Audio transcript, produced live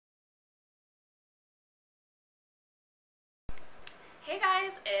Hey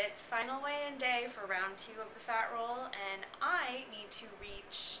guys, it's final weigh-in day for round 2 of the fat roll, and I need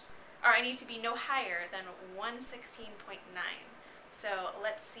to be no higher than 116.9. So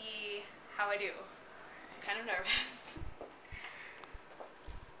let's see how I do. I'm kind of nervous.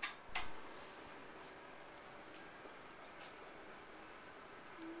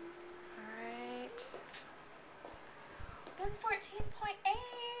 Alright.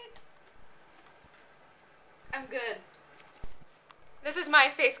 114.8. I'm good. This is my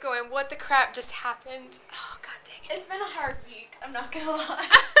face going, what the crap just happened? Oh, god dang it. It's been a hard week, I'm not gonna lie.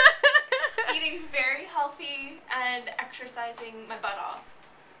 Eating very healthy and exercising my butt off.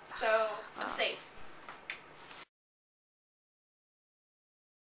 So, I'm safe.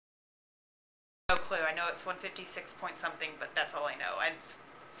 No clue. I know it's 156 point something, but that's all I know.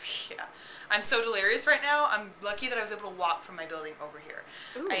 I'm so delirious right now. I'm lucky that I was able to walk from my building over here.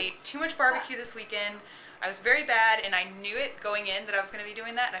 Ooh. I ate too much barbecue this weekend. I was very bad, and I knew it going in that I was going to be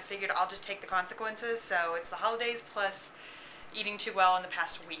doing that, and I figured I'll just take the consequences. So it's the holidays plus eating too well in the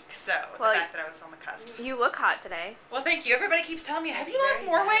past week. So the fact that I was on the cusp. You look hot today. Well, thank you. Everybody keeps telling me, have you lost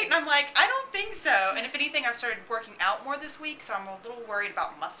more weight? And I'm like, I don't think so. And if anything, I've started working out more this week, so I'm a little worried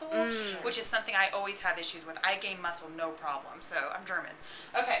about muscle, which is something I always have issues with. I gain muscle, no problem. So I'm German.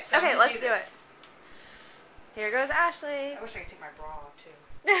 Okay, so okay, let's do it. Here goes Ashley. I wish I could take my bra off, too.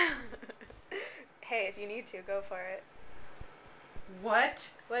 Hey, if you need to, go for it. What?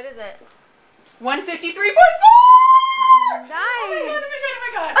 What is it? 153.4! Nice! Oh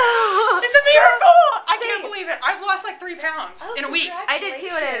my god! It's a miracle! I can't believe it. I've lost like 3 pounds in a week. I did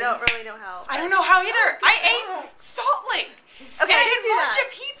too, and I don't really know how. I don't know how either. I ate Salt Lake. Okay, and I did lunch at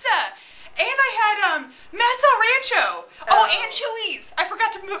pizza. And I had mezzo rancho. Oh, and chilies. I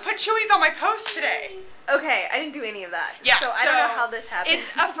forgot to put chilies on my post today. Okay, I didn't do any of that. Yeah, so I don't know how this happened. It's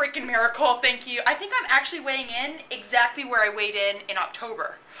a freaking miracle. Thank you. I think I'm actually weighing in exactly where I weighed in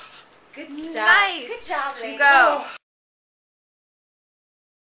October. Good stuff. Nice. Good job, lady. Go. Oh.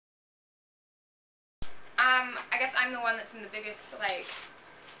 I guess I'm the one that's in the biggest,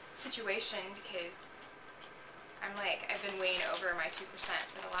 situation because I've been weighing over my 2%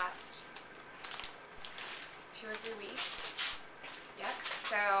 for the last 2 or 3 weeks. Yep.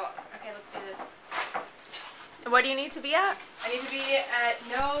 So, okay, let's do this. What do you need to be at? I need to be at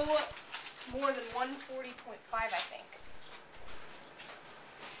no more than 140.5, I think.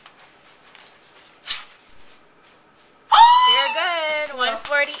 You're good.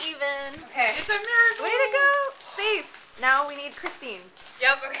 140 even. Okay. It's a miracle. Way to go. Safe. Now we need Christine.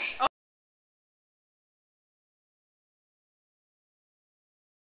 Yep, okay.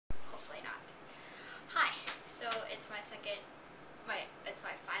 Hopefully not. Hi. So it's my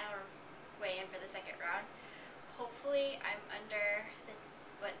final weigh-in for the second round. Hopefully I'm under the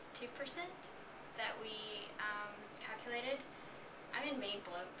 2% that we calculated. I'm in main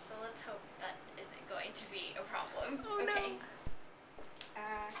bloat, so let's hope that isn't going to be a problem. Oh, okay. no.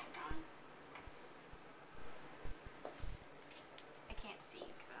 Sit down. I can't see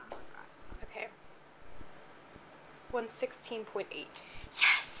because I don't have glasses on. Okay. 116.8.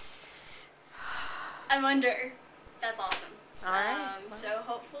 Yes! I'm under. That's awesome. Alright. So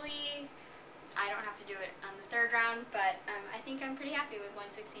hopefully I don't have to do it on the 3rd round, but I think I'm pretty happy with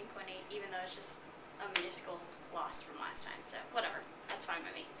 116.8, even though it's just a minuscule loss from last time. So whatever. That's fine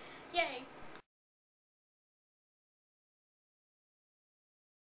with me. Yay!